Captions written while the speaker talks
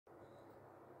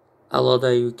Hello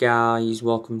there you guys,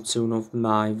 welcome to one of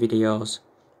my videos.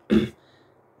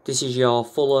 This is your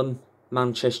Fulham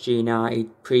Manchester United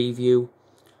preview.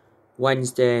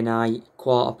 Wednesday night,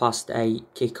 8:15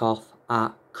 kick-off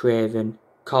at Craven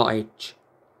Cottage.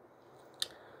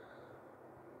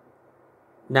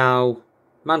 Now,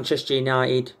 Manchester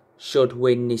United should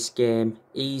win this game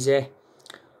easy.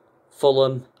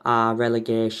 Fulham are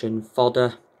relegation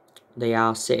fodder. They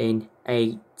are sitting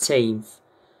 18th.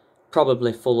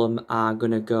 Probably Fulham are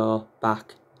going to go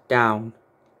back down.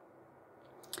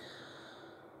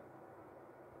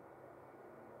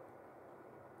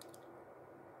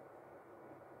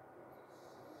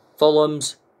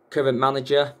 Fulham's current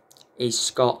manager is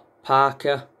Scott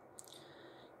Parker.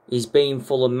 He's been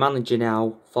Fulham manager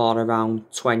now for around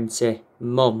 20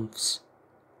 months.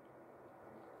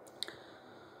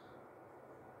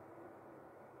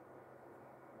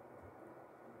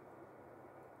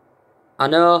 I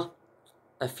know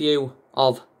a few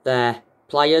of their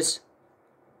players.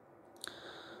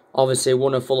 Obviously,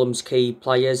 one of Fulham's key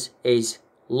players is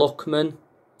Lookman.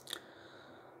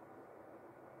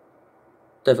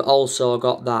 They've also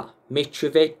got that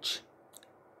Mitrovic.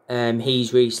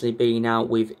 He's recently been out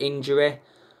with injury.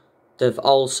 They've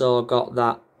also got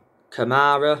that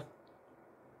Kamara.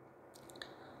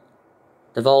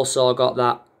 They've also got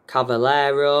that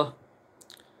Cavallero.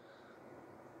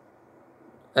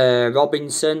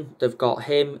 Robinson, they've got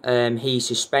him. He's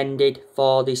suspended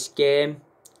for this game.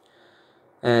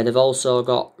 They've also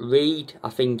got Reed. I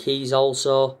think he's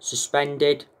also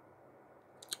suspended.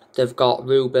 They've got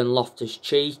Ruben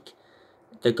Loftus-Cheek.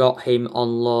 They got him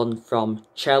on loan from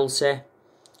Chelsea.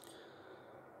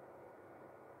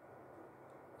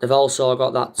 They've also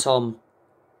got that Tom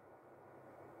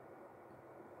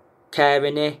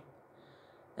Kearney.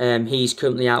 He's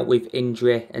currently out with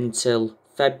injury until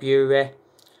February.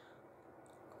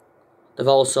 They've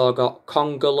also got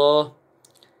Congolo.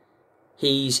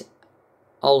 He's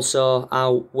also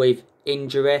out with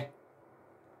injury.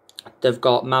 They've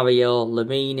got Mario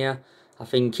Lemina. I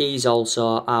think he's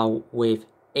also out with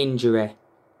injury.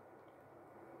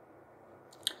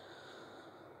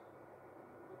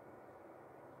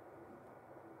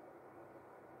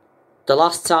 The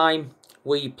last time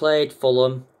we played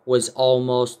Fulham was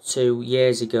almost 2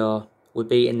 years ago. We're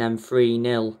beating them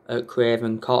 3-0 at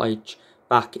Craven Cottage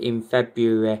back in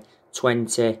February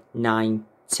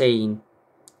 2019.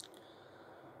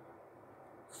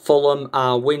 Fulham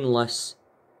are winless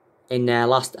in their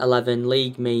last 11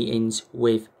 league meetings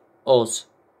with us.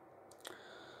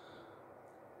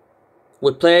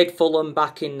 We played Fulham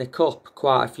back in the Cup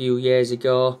quite a few years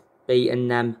ago, beating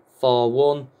them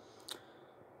 4-1.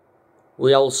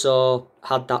 We also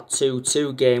had that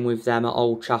 2-2 game with them at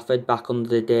Old Trafford back under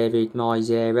the David Moyes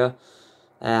era.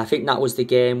 I think that was the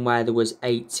game where there was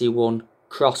 81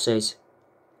 crosses.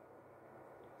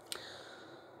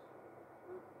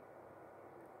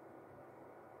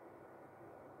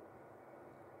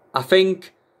 I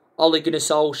think Ole Gunnar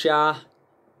Solskjaer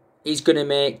is going to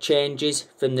make changes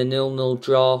from the 0-0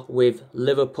 draw with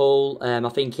Liverpool. I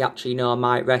think he actually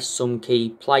might rest some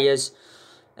key players.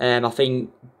 I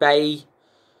think Bay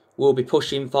will be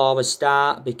pushing for a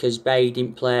start because Bay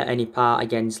didn't play any part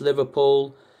against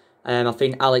Liverpool. I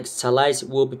think Alex Telles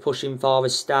will be pushing for a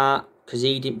start because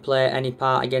he didn't play any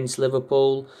part against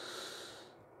Liverpool.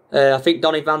 I think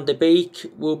Donny van der Beek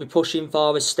will be pushing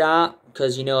for a start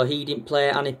because, he didn't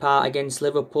play any part against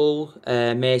Liverpool.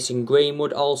 Mason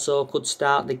Greenwood also could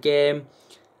start the game.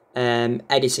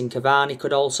 Edison Cavani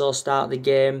could also start the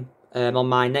game. On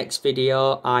my next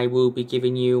video, I will be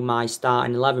giving you my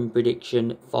starting 11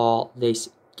 prediction for this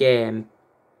game.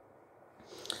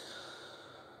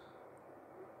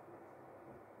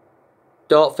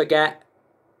 Don't forget,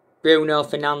 Bruno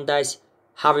Fernandes,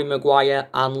 Harry Maguire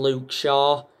and Luke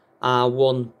Shaw are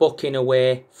one booking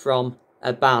away from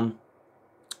a ban.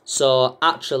 So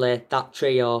actually that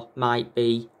trio might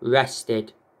be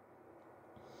rested.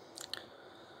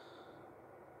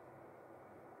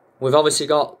 We've obviously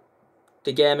got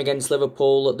the game against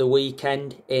Liverpool at the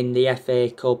weekend in the FA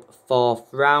Cup 4th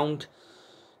round.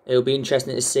 It'll be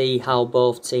interesting to see how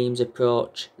both teams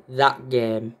approach that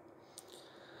game.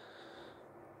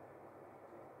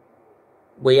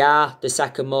 We are the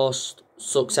second most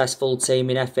successful team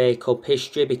in FA Cup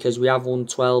history because we have won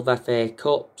 12 FA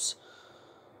Cups.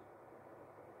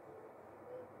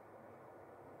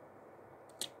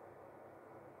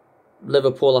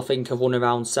 Liverpool, I think, have won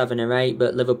around 7 or 8,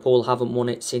 but Liverpool haven't won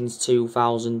it since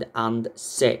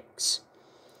 2006.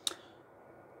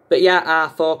 But yeah, our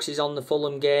focus is on the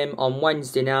Fulham game on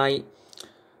Wednesday night.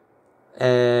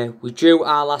 We drew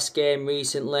our last game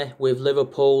recently with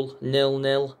Liverpool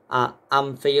 0-0 at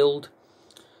Anfield.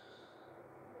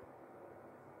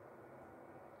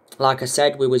 Like I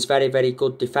said, we was very, very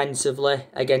good defensively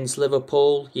against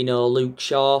Liverpool. You know, Luke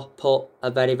Shaw put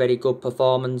a very, very good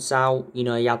performance out. You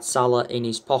know, he had Salah in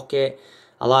his pocket.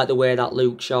 I like the way that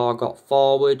Luke Shaw got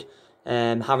forward.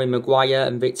 Harry Maguire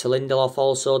and Victor Lindelof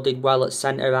also did well at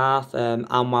centre-half. And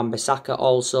Wan-Bissaka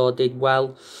also did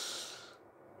well.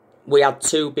 We had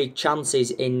two big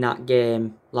chances in that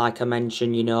game. Like I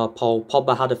mentioned, you know, Paul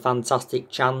Pogba had a fantastic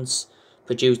chance,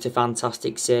 produced a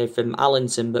fantastic save from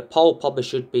Alisson, but Paul Pogba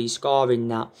should be scoring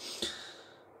that.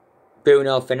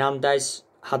 Bruno Fernandes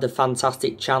had a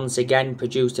fantastic chance again,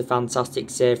 produced a fantastic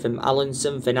save from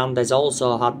Alisson. Fernandes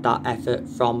also had that effort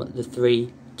from the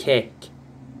free kick.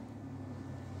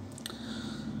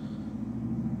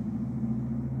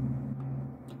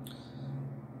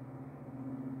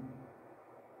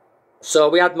 So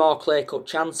we had more clear-cut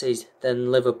chances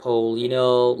than Liverpool. You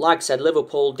know, like I said,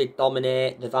 Liverpool did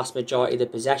dominate the vast majority of the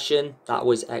possession. That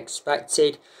was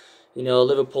expected. You know,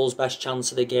 Liverpool's best chance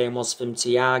of the game was from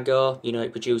Thiago. You know,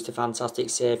 it produced a fantastic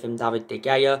save from David De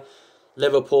Gea.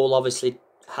 Liverpool obviously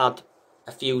had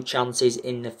a few chances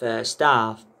in the first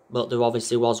half, but there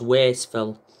obviously was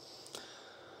wasteful.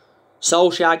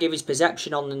 Solskjaer gave his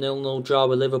perception on the 0-0 draw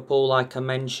with Liverpool, like I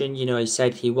mentioned. You know, he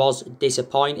said he was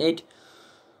disappointed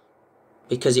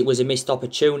because it was a missed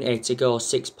opportunity to go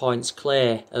 6 points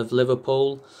clear of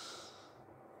Liverpool.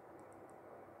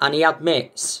 And he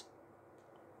admits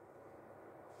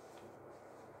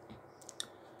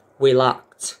we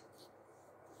lacked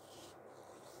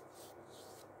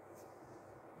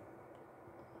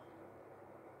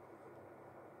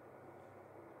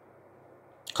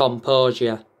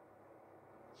composure.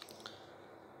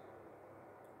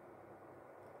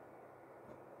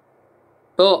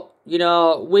 But, you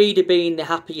know, we'd have been the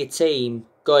happier team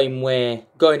going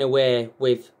away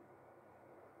with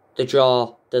the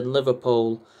draw than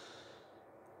Liverpool.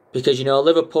 Because, you know,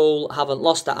 Liverpool haven't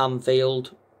lost at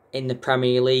Anfield in the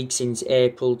Premier League since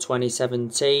April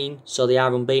 2017. So they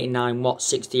are unbeaten now in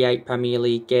 68 Premier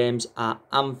League games at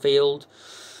Anfield.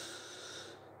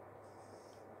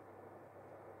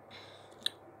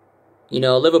 You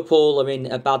know, Liverpool are in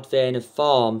a bad vein of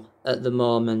form at the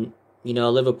moment. You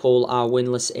know, Liverpool are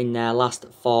winless in their last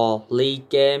 4 league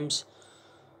games.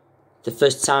 The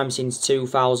first time since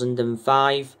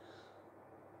 2005.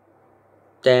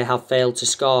 They have failed to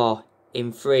score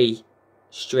in 3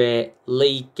 straight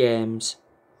league games.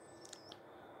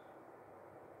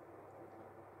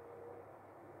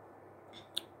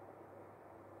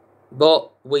 But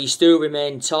we still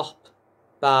remain top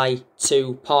by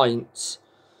 2 points.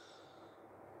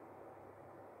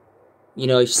 You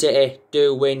know, if City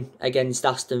do win against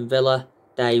Aston Villa,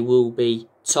 they will be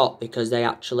top because they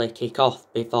actually kick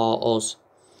off before us.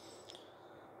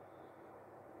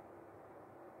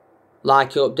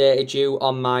 Like I updated you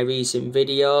on my recent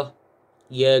video,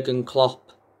 Jurgen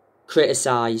Klopp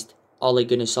criticised Ole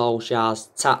Gunnar Solskjaer's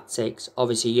tactics.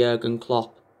 Obviously, Jurgen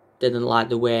Klopp didn't like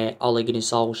the way Ole Gunnar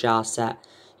Solskjaer set,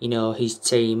 you know, his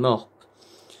team up.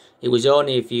 It was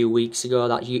only a few weeks ago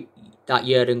that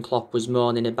Jurgen Klopp was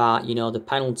moaning about, you know, the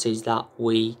penalties that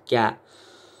we get.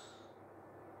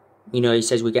 You know, he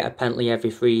says we get a penalty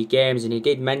every 3 games, and he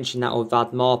did mention that we've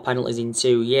had more penalties in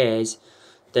 2 years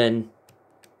than,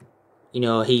 you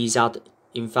know, he's had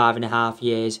in 5.5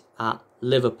 years at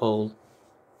Liverpool.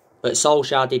 But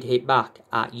Solskjaer did hit back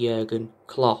at Jurgen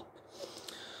Klopp.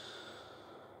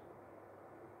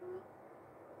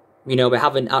 You know, we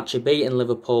haven't actually beaten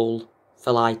Liverpool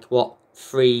for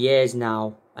 3 years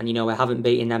now. And, you know, we haven't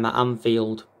beaten them at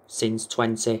Anfield since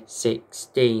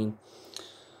 2016.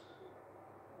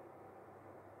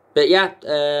 But yeah,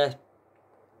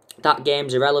 that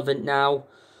game's irrelevant now.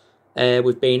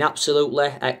 We've been absolutely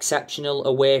exceptional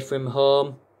away from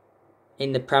home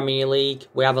in the Premier League.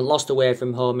 We haven't lost away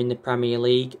from home in the Premier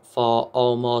League for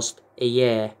almost a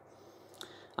year.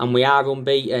 And we are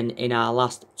unbeaten in our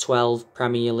last 12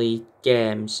 Premier League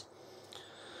games.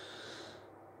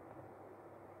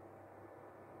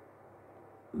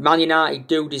 Man United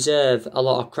do deserve a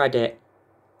lot of credit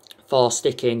for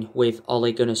sticking with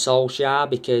Ole Gunnar Solskjaer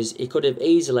because he could have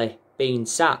easily been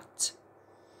sacked.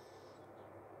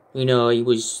 You know, he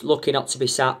was lucky not to be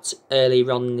sacked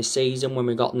earlier on in the season when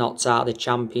we got knocked out of the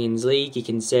Champions League. You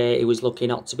can say he was lucky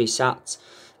not to be sacked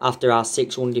after our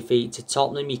 6-1 defeat to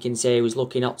Tottenham. You can say he was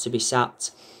lucky not to be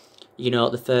sacked, you know,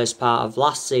 at the first part of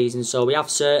last season. So we have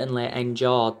certainly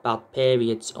endured bad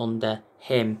periods under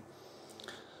him.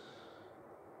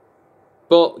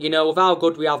 But, you know, with how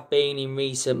good we have been in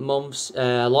recent months,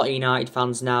 a lot of United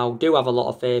fans now do have a lot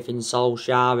of faith in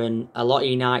Solskjaer, and a lot of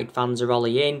United fans are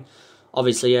Ollie in.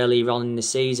 Obviously, earlier on in the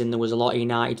season, there was a lot of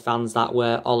United fans that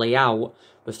were Ollie out,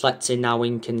 reflecting how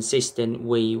inconsistent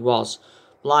we was.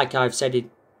 Like I've said,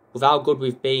 with how good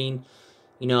we've been,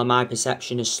 you know, my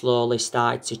perception has slowly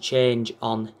started to change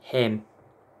on him.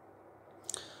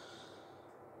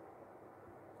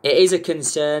 It is a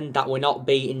concern that we're not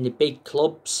beating the big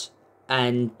clubs,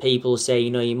 and people say,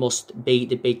 you know, you must beat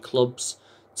the big clubs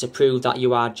to prove that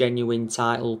you are genuine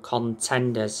title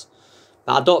contenders.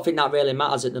 But I don't think that really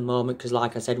matters at the moment, because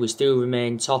like I said, we still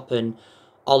remain top, and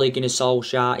Ole Gunnar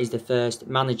Solskjaer is the first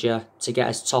manager to get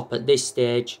us top at this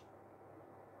stage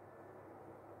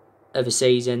of a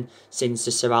season since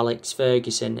the Sir Alex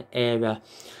Ferguson era.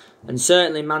 And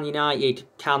certainly Man United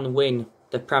can win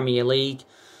the Premier League.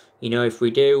 You know, if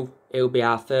we do, it will be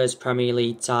our first Premier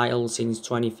League title since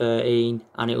 2013,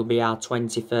 and it will be our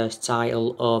 21st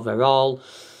title overall.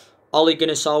 Ole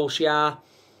Gunnar Solskjaer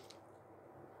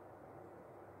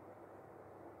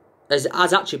has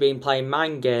actually been playing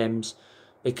mind games,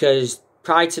 because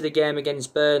prior to the game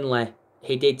against Burnley,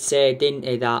 he did say, didn't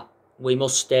he, that we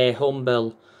must stay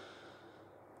humble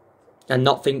and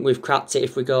not think we've cracked it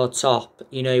if we go top.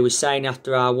 You know, he was saying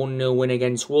after our 1-0 win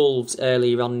against Wolves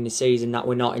earlier on in the season that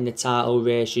we're not in the title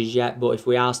races yet, but if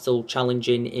we are still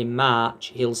challenging in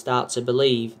March, he'll start to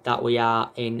believe that we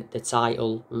are in the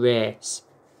title race.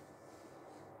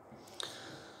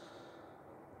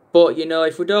 But, you know,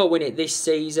 if we don't win it this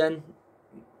season,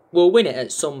 we'll win it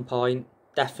at some point,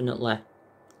 definitely.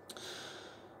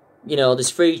 You know, there's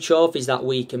 3 trophies that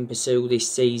we can pursue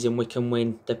this season. We can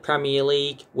win the Premier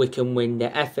League, we can win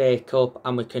the FA Cup,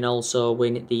 and we can also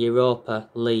win the Europa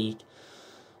League.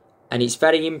 And it's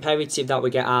very imperative that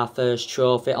we get our first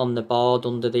trophy on the board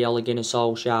under the Ole Gunnar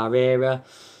Solskjaer era.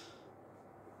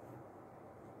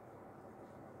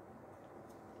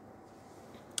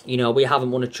 You know, we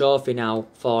haven't won a trophy now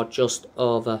for just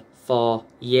over 4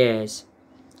 years.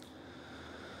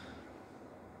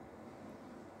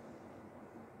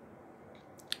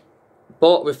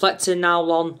 But reflecting now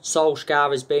on Solskjaer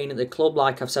has been at the club,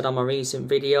 like I've said on my recent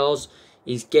videos,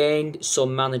 he's gained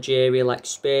some managerial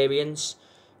experience.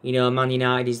 You know, Man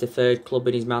United is the 3rd club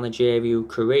in his managerial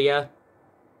career.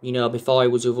 You know, before he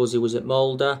was with us, he was at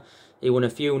Molde. He won a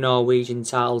few Norwegian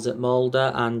titles at Molde,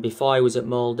 and before he was at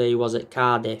Molde, he was at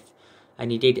Cardiff.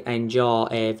 And he did enjoy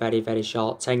a very, very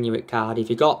short tenure at Cardiff.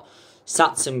 He got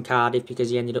sacked from Cardiff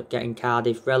because he ended up getting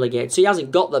Cardiff relegated. So he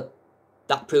hasn't got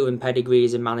that proven pedigree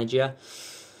as a manager,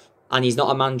 and he's not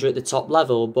a manager at the top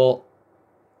level, but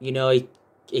you know,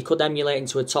 he could emulate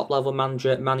into a top level manager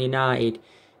at Man United.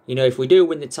 You know, if we do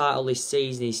win the title this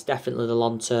season, he's definitely the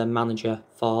long-term manager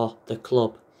for the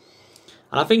club.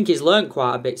 And I think he's learnt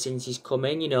quite a bit since he's come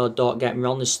in. You know, don't get me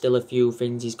wrong, there's still a few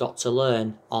things he's got to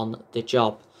learn on the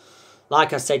job.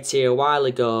 Like I said to you a while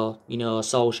ago, you know,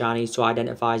 Solskjaer needs to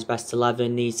identify his best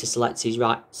 11, needs to select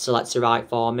the right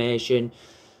formation.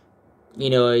 You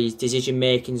know, his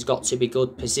decision-making's got to be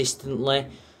good persistently.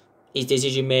 His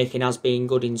decision-making has been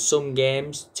good in some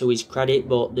games, to his credit,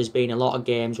 but there's been a lot of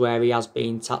games where he has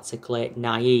been tactically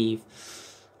naive.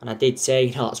 And I did say,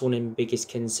 you know, that's one of my biggest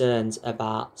concerns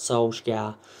about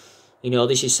Solskjaer. You know,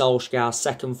 this is Solskjaer's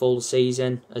 2nd full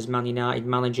season as Man United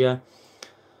manager.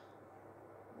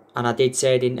 And I did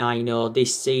say, didn't I, you know,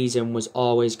 this season was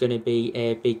always going to be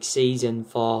a big season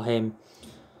for him.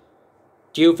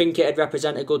 Do you think it'd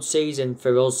represent a good season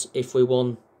for us if we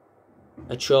won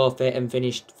a trophy and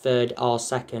finished 3rd or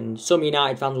 2nd? Some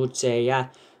United fans would say yeah,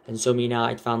 and some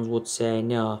United fans would say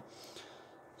no.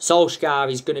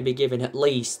 Solskjaer is going to be given at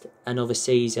least another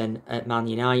season at Man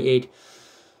United.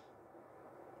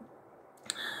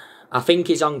 I think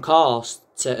he's on course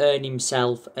to earn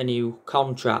himself a new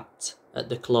contract at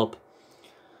the club.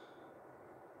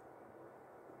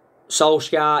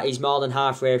 Solskjaer is more than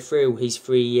halfway through his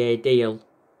 3-year deal.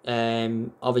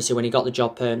 Obviously, when he got the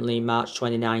job permanently in March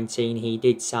 2019, he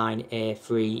did sign a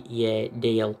 3-year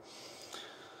deal.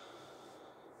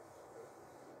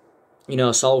 You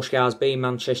know, Solskjaer's been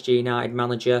Manchester United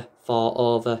manager for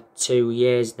over 2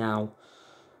 years now.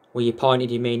 We appointed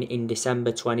him in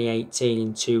December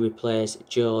 2018 to replace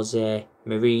Jose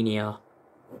Mourinho.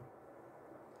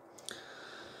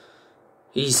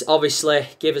 He's obviously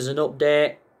given us an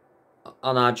update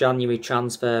on our January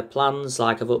transfer plans.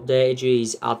 Like I've updated you,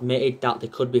 he's admitted that there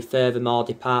could be furthermore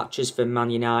departures from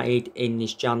Man United in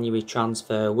this January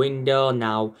transfer window.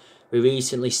 Now, we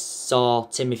recently saw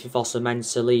Timothy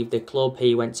Fosu-Mensah leave the club.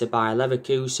 He went to Bayer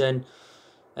Leverkusen.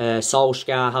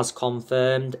 Solskjaer has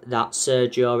confirmed that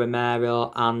Sergio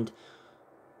Romero and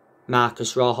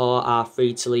Marcus Rojo are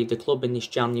free to leave the club in this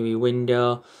January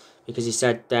window because he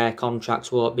said their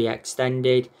contracts won't be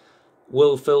extended.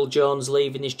 Will Phil Jones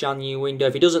leave in this January window?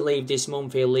 If he doesn't leave this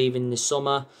month, he'll leave in the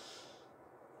summer.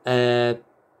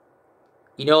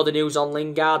 You know the news on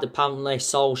Lingard? Apparently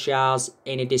Solskjaer's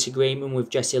in a disagreement with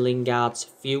Jesse Lingard's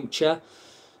future.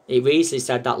 It recently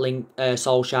said that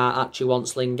Solskjaer actually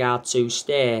wants Lingard to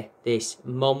stay this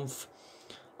month.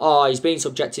 Oh, he's been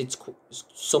subjected to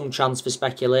some transfer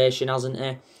speculation, hasn't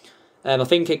he? I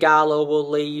think Ighalo will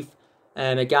leave.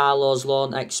 Ighalo's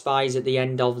loan expires at the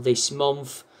end of this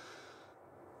month.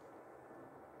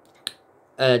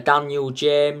 Daniel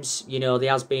James, you know,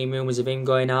 there has been rumours of him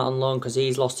going out on loan because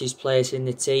he's lost his place in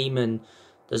the team, and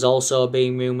there's also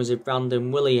been rumours of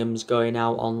Brandon Williams going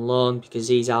out on loan because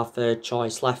he's our third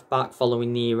choice left back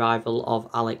following the arrival of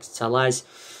Alex Telles.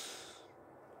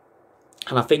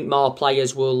 And I think more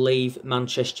players will leave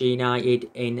Manchester United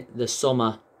in the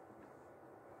summer.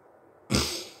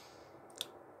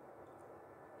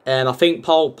 I think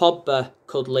Paul Pogba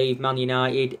could leave Man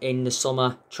United in the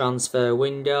summer transfer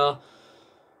window.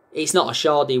 It's not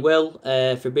assured he will.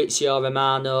 Fabrizio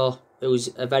Romano, who's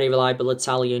a very reliable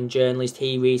Italian journalist,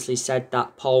 he recently said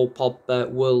that Paul Pogba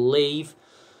will leave,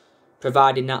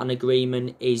 providing that an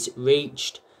agreement is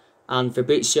reached. And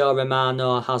Fabrizio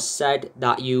Romano has said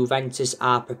that Juventus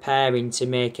are preparing to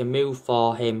make a move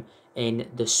for him in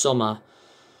the summer.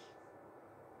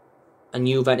 And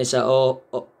Juventus are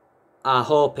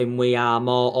hoping we are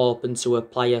more open to a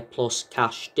player plus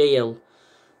cash deal.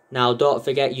 Now, don't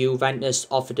forget Juventus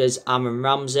offered us Aaron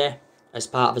Ramsey as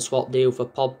part of a swap deal for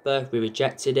Pogba. We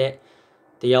rejected it.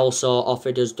 They also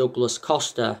offered us Douglas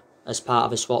Costa as part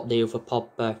of a swap deal for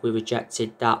Pogba. We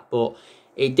rejected that. But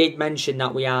it did mention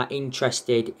that we are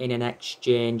interested in an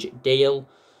exchange deal.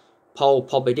 Paul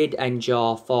Pogba did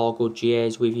endure 4 good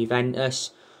years with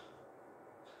Juventus.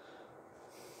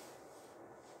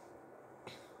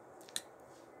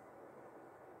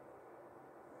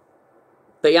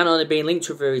 But he hasn't only been linked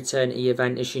with a return to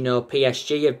Juventus. You know,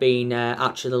 PSG have been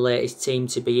actually the latest team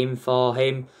to be in for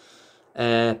him.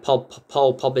 Paul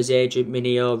Pogba's agent,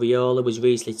 Mino Raiola, was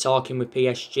recently talking with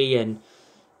PSG, and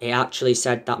he actually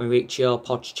said that Mauricio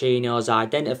Pochettino has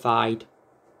identified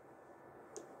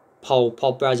Paul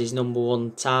Pogba as his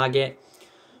 #1 target.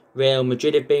 Real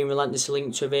Madrid have been relentlessly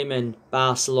linked with him, and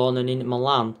Barcelona and Inter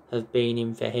Milan have been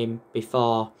in for him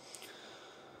before.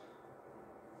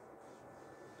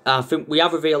 I think we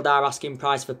have revealed our asking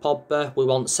price for Pogba. We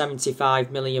want £75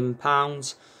 million.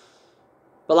 But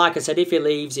like I said, if he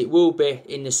leaves, it will be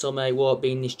in the summer. It won't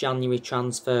be in this January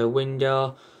transfer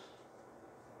window.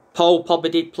 Paul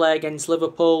Pogba did play against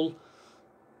Liverpool.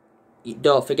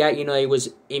 Don't forget, you know, he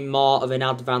was in more of an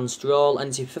advanced role.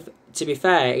 And to be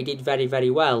fair, he did very,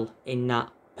 very well in that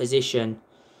position.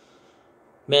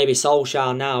 Maybe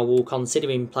Solskjaer now will consider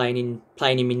him playing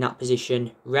him in that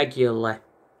position regularly.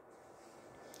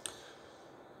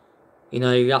 You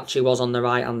know, he actually was on the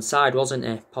right-hand side, wasn't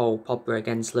he? Paul Pogba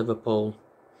against Liverpool.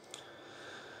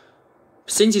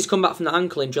 Since he's come back from the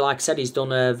ankle injury, like I said, he's done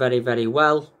very, very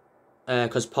well.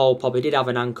 Because Paul Pogba did have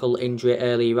an ankle injury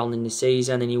earlier on in the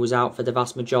season, and he was out for the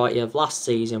vast majority of last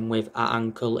season with an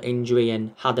ankle injury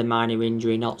and had a minor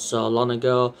injury not so long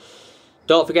ago.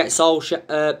 Don't forget Paul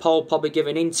Pogba gave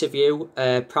an interview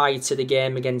prior to the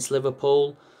game against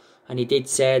Liverpool, and he did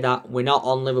say that we're not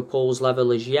on Liverpool's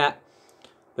level as yet.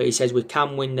 But he says we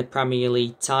can win the Premier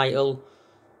League title.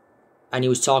 And he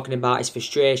was talking about his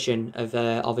frustration of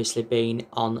obviously being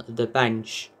on the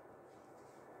bench.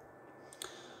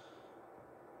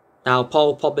 Now,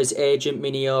 Paul Pogba's agent,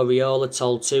 Mino Raiola,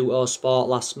 told 2 Sport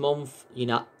last month, you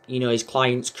know his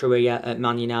client's career at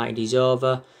Man United is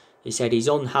over. He said he's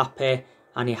unhappy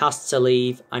and he has to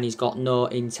leave, and he's got no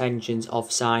intentions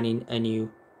of signing a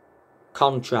new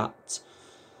contract.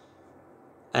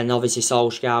 And obviously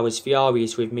Solskjaer was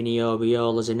furious with Mino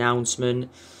Raiola's announcement,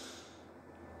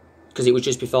 because it was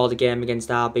just before the game against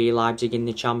RB Leipzig in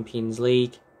the Champions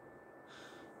League.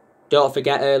 Don't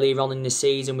forget, earlier on in the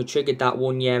season we triggered that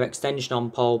 1-year extension on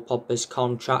Paul Pogba's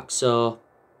contract, so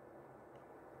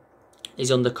he's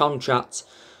under contract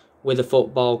with a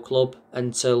football club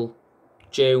until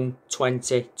June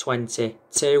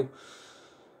 2022.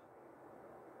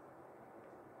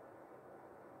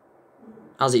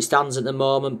 As it stands at the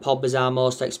moment, Pogba's our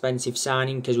most expensive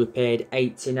signing because we paid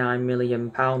 £89 million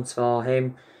for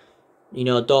him. You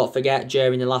know, don't forget,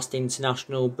 during the last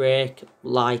international break,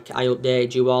 like I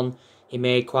updated you on, he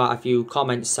made quite a few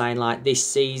comments saying like this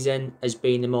season has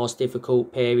been the most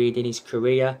difficult period in his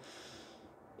career.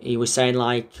 He was saying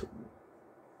like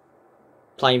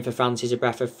playing for France is a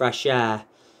breath of fresh air.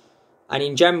 And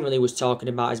in general, he was talking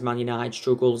about his Man United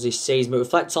struggles this season. But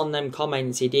reflect on them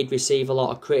comments, he did receive a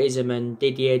lot of criticism, and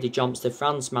Didier Deschamps, the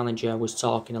France manager, was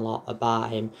talking a lot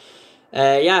about him.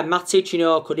 Yeah,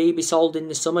 Matic, could he be sold in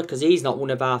the summer? Because he's not one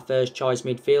of our first choice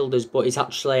midfielders, but he's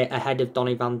actually ahead of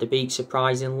Donny van de Beek,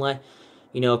 surprisingly.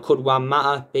 Could Juan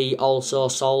Mata be also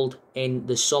sold in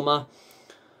the summer?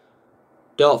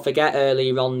 Don't forget,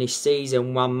 earlier on this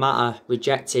season, Juan Mata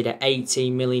rejected an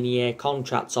 18 million a year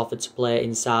contract offered to play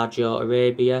in Saudi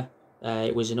Arabia.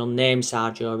 It was an unnamed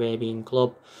Saudi Arabian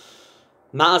club.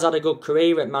 Mata's had a good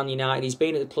career at Man United. He's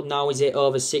been at the club now, is it,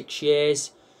 over 6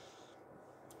 years?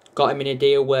 Got him in a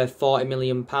deal worth £40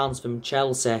 million from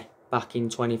Chelsea back in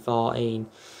 2014.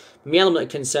 My element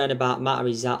of concern about Mata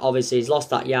is that obviously he's lost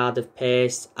that yard of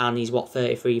pace, and he's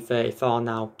 33, 34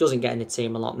 now. Doesn't get in the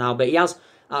team a lot now, but he has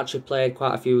actually played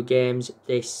quite a few games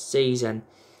this season.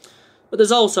 But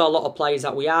there's also a lot of players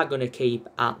that we are going to keep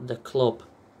at the club.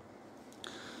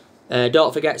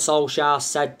 Don't forget, Solskjaer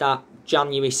said that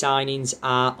January signings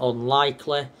are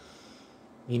unlikely.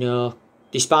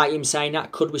 Despite him saying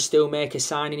that, could we still make a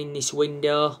signing in this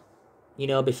window,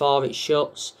 before it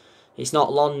shuts? It's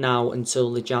not long now until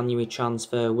the January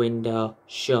transfer window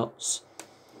shuts.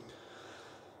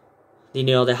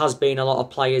 There has been a lot of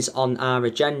players on our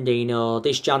agenda.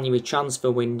 This January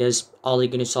transfer window's Ole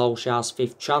Gunnar Solskjaer's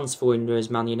 5th transfer window as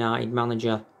Man United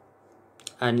manager.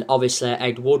 And obviously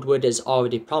Ed Woodward has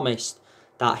already promised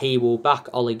that he will back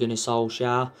Ole Gunnar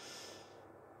Solskjaer.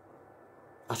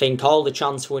 I think all the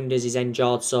transfer windows he's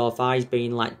enjoyed so far, he's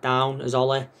been let down as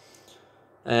Ole.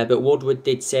 But Woodward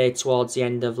did say towards the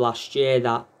end of last year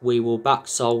that we will back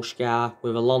Solskjaer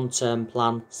with a long-term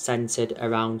plan centred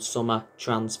around summer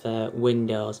transfer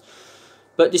windows.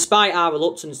 But despite our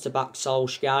reluctance to back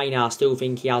Solskjaer, I still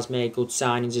think he has made good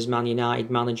signings as Man United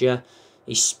manager.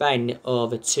 He spent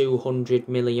over £200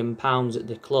 million at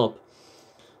the club.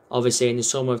 Obviously, in the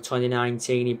summer of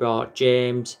 2019, he brought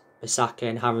James, Bissaka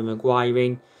and Harry Maguire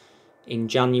in. In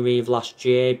January of last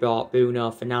year, he brought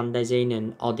Bruno Fernandes in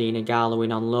and Odi Nagalo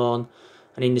in on loan.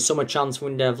 And in the summer transfer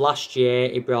window of last year,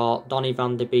 he brought Donny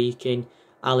van de Beek in,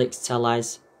 Alex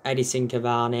Telles, Edison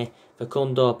Cavani,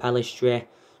 Facundo Pellistri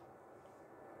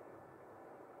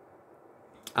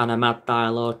and Amad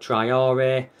Diallo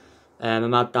Traore.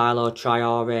 Amad Diallo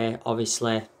Traore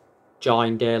obviously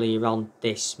joined earlier on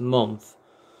this month.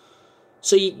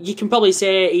 So you can probably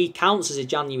say he counts as a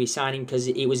January signing because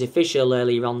it was official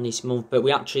earlier on this month, but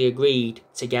we actually agreed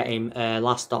to get him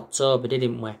last October,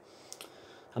 didn't we?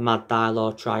 Amad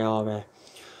Diallo Traore.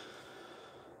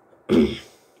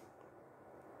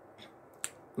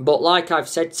 But like I've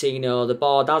said to the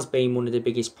board has been one of the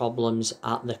biggest problems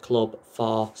at the club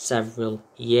for several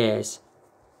years.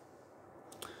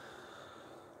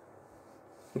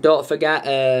 Don't forget,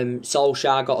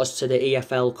 Solskjaer got us to the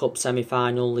EFL Cup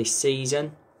semi-final this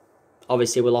season.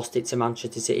 Obviously, we lost it to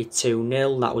Manchester City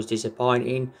 2-0. That was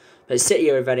disappointing. But City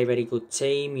are a very, very good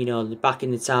team. They're back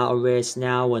in the title race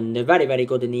now. And they're very, very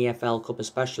good in the EFL Cup,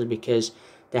 especially because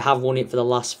they have won it for the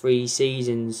last 3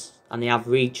 seasons. And they have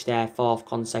reached their 4th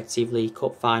consecutive League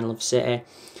Cup final of City.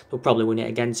 They'll probably win it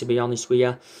again, to be honest with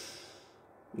you.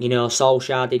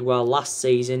 Solskjaer did well last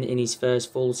season in his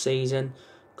first full season.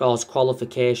 Got us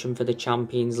qualification for the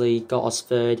Champions League, got us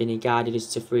 3rd, and he guided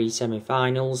us to 3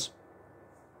 semi-finals.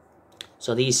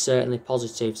 So these certainly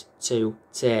positives to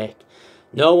take.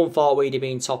 No one thought we'd have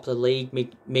been top of the league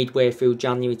midway through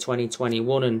January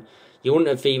 2021, and you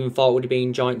wouldn't have even thought we'd have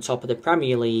been joint top of the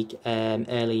Premier League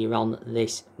earlier on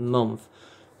this month.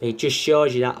 It just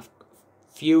shows you that a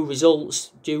few good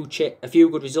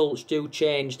results do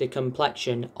change the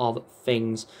complexion of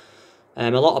things. A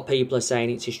lot of people are saying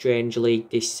it's a strange league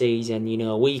this season.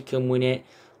 We can win it.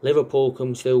 Liverpool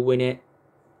can still win it.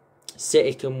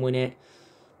 City can win it.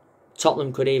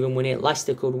 Tottenham could even win it.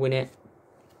 Leicester could win it.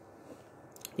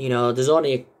 There's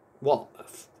only,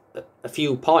 a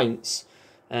few points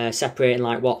separating,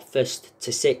 1st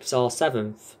to 6th or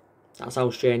 7th. That's how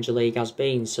strange the league has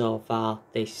been so far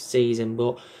this season.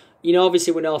 But,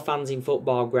 obviously we're no fans in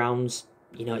football grounds.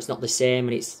 It's not the same,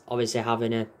 and it's obviously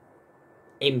having a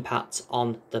impact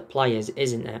on the players,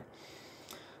 isn't it?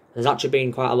 There's actually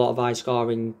been quite a lot of high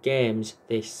scoring games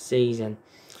this season.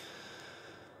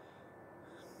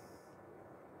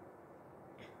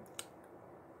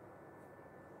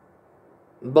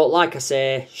 But like I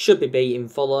say, should be beating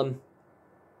Fulham.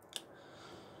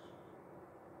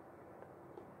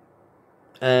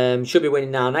 Should be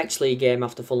winning our next league game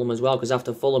after Fulham as well, because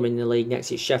after Fulham in the league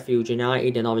next it's Sheffield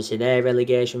United, and obviously they're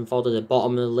relegation fodder, the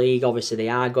bottom of the league. Obviously they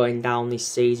are going down this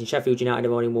season. Sheffield United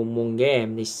have only won 1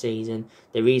 game this season.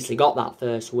 They recently got that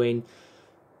first win.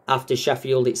 After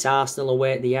Sheffield, it's Arsenal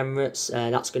away at the Emirates.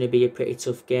 That's going to be a pretty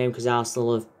tough game because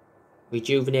Arsenal have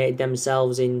rejuvenated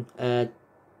themselves in the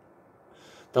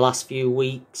last few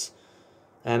weeks.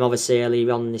 Obviously,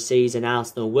 earlier on in the season,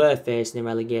 Arsenal were facing a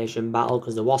relegation battle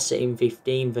because they was sitting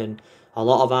 15th, and a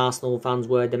lot of Arsenal fans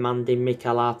were demanding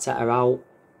Mikel Arteta out.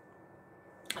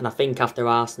 And I think after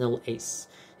Arsenal, is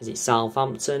it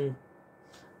Southampton?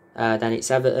 Then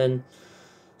it's Everton.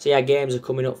 So yeah, games are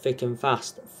coming up thick and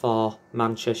fast for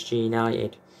Manchester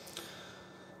United.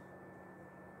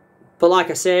 But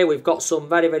like I say, we've got some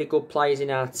very, very good players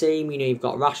in our team. You know, you've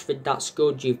got Rashford, that's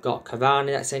good. You've got Cavani,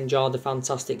 that's enjoyed a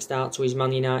fantastic start to his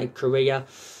Man United career.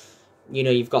 You know,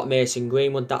 you've got Mason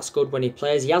Greenwood, that's good when he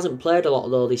plays. He hasn't played a lot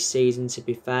though this season, to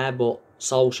be fair, but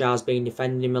Solskjaer's been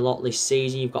defending him a lot this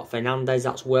season. You've got Fernandes,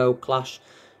 that's world class.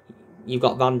 You've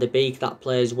got Van der Beek, that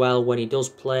plays well when he does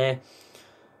play.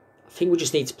 I think we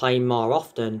just need to play him more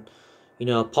often. You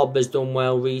know, Pogba's done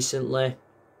well recently.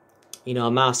 You know,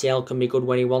 Martial can be good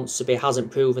when he wants to be.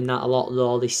 Hasn't proven that a lot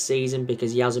though this season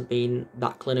because he hasn't been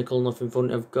that clinical enough in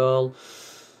front of goal.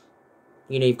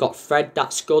 You know, you've got Fred,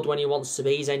 that's good when he wants to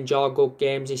be. He's enjoyed good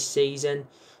games this season.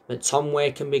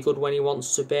 McTominay can be good when he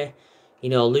wants to be. You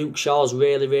know, Luke Shaw's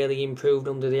really, really improved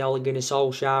under the Ole Gunnar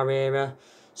Solskjaer era.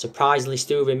 Surprisingly,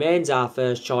 still remains our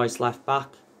first choice left back.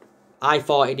 I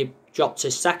thought he'd dropped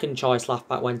to second choice left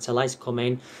back when Telles come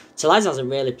in. Telles hasn't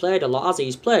really played a lot, has he?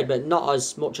 He's played, but not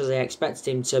as much as I expected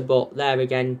him to. But there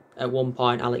again, at one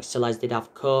point, Alex Telles did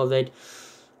have COVID.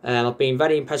 I've been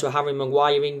very impressed with Harry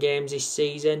Maguire in games this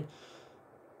season.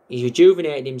 He's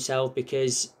rejuvenated himself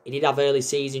because he did have early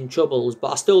season troubles,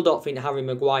 but I still don't think Harry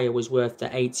Maguire was worth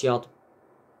the 80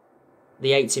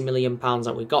 million pounds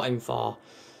that we got him for.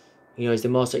 You know, he's the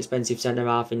most expensive centre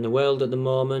half in the world at the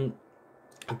moment.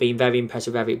 I've been very impressed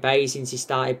with Eric Bailly since he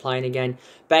started playing again.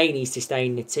 Bailly needs to stay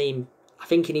in the team. I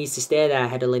think he needs to stay there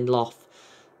ahead of Lindelof.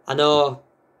 I know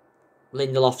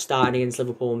Lindelof started against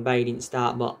Liverpool and Bailly didn't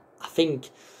start, but I think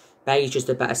Bailly's just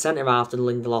a better centre half than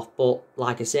Lindelof. But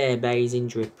like I say, Bailly's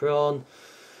injury prone.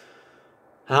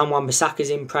 And Wan-Bissaka's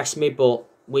impressed me, but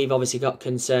we've obviously got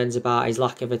concerns about his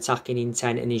lack of attacking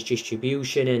intent and his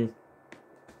distribution. And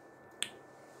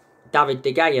David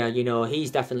De Gea, you know,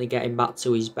 he's definitely getting back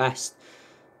to his best.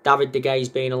 David De Gea's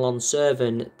been a long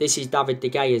servant. This is David De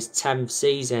Gea's 10th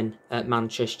season at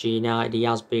Manchester United. He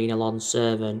has been a long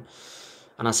servant.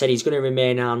 And I said he's going to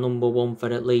remain our number one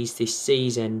for at least this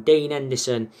season. Dean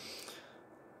Henderson,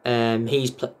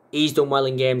 he's done well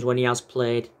in games when he has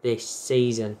played this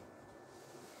season.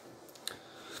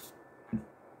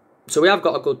 So we have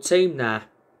got a good team there.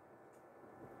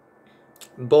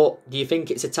 But do you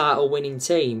think it's a title winning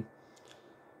team?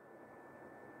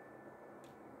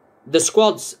 The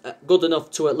squad's good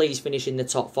enough to at least finish in the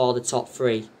top 4, the top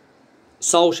 3.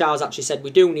 Solskjaer's actually said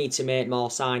we do need to make more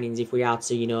signings if we are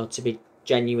to, you know, to be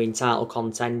genuine title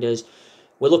contenders.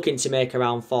 We're looking to make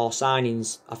around 4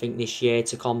 signings, I think, this year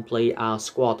to complete our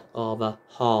squad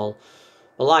overhaul.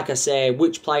 But like I say,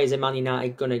 which players are Man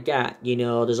United going to get? You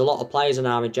know, there's a lot of players on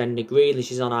our agenda.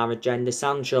 Grealish is on our agenda.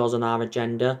 Sancho's on our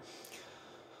agenda.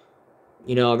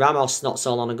 You know, Ramos not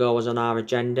so long ago was on our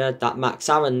agenda. That Max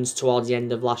Aarons towards the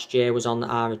end of last year was on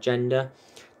our agenda.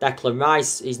 Declan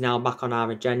Rice is now back on our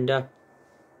agenda.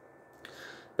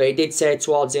 But he did say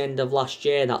towards the end of last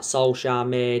year that Solskjaer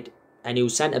made a new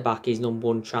centre-back his number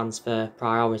 1 transfer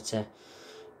priority.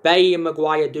 Bailly and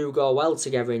Maguire do go well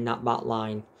together in that back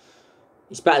line.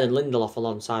 It's better than Lindelof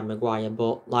alongside Maguire,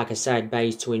 but like I said,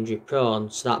 Bailly's too injury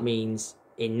prone, so that means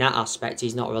in that aspect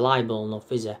he's not reliable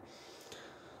enough, is he?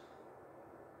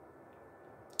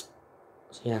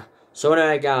 So yeah. So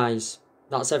anyway guys,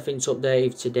 that's everything to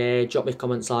update today. Drop me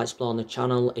comments, like, explore on the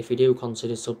channel. If you do,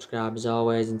 consider subscribe as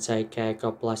always, and take care.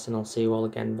 God bless, and I'll see you all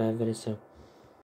again very, very soon.